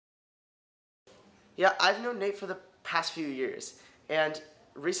Yeah, I've known Nate for the past few years, and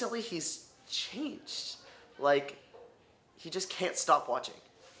recently he's changed. Like, he just can't stop watching.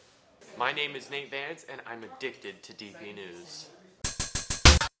 My name is Nate Vance, and I'm addicted to DPNews.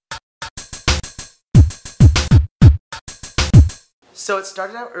 So it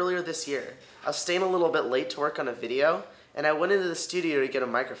started out earlier this year. I was staying a little bit late to work on a video, and I went into the studio to get a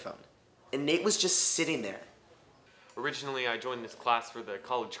microphone. And Nate was just sitting there. Originally, I joined this class for the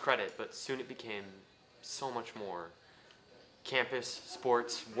college credit, but soon it became so much more. Campus,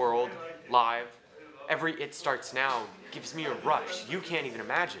 sports, world, live. Every It Starts Now gives me a rush you can't even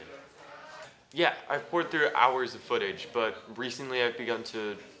imagine. Yeah, I've poured through hours of footage, but recently I've begun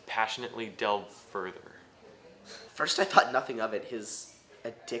to passionately delve further. First I thought nothing of it, his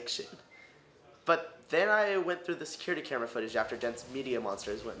addiction. But then I went through the security camera footage after Dent's media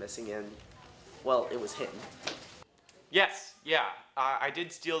monsters went missing and, well, it was him. Yes, yeah, I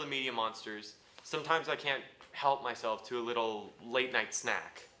did steal the media monsters. Sometimes I can't help myself to a little late night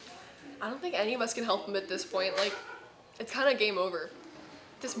snack. I don't think any of us can help him at this point. Like, it's kind of game over.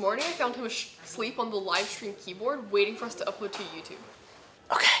 This morning I found him asleep on the live stream keyboard waiting for us to upload to YouTube.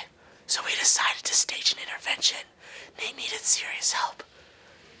 Okay, so we decided to stage an intervention. Nate needed serious help.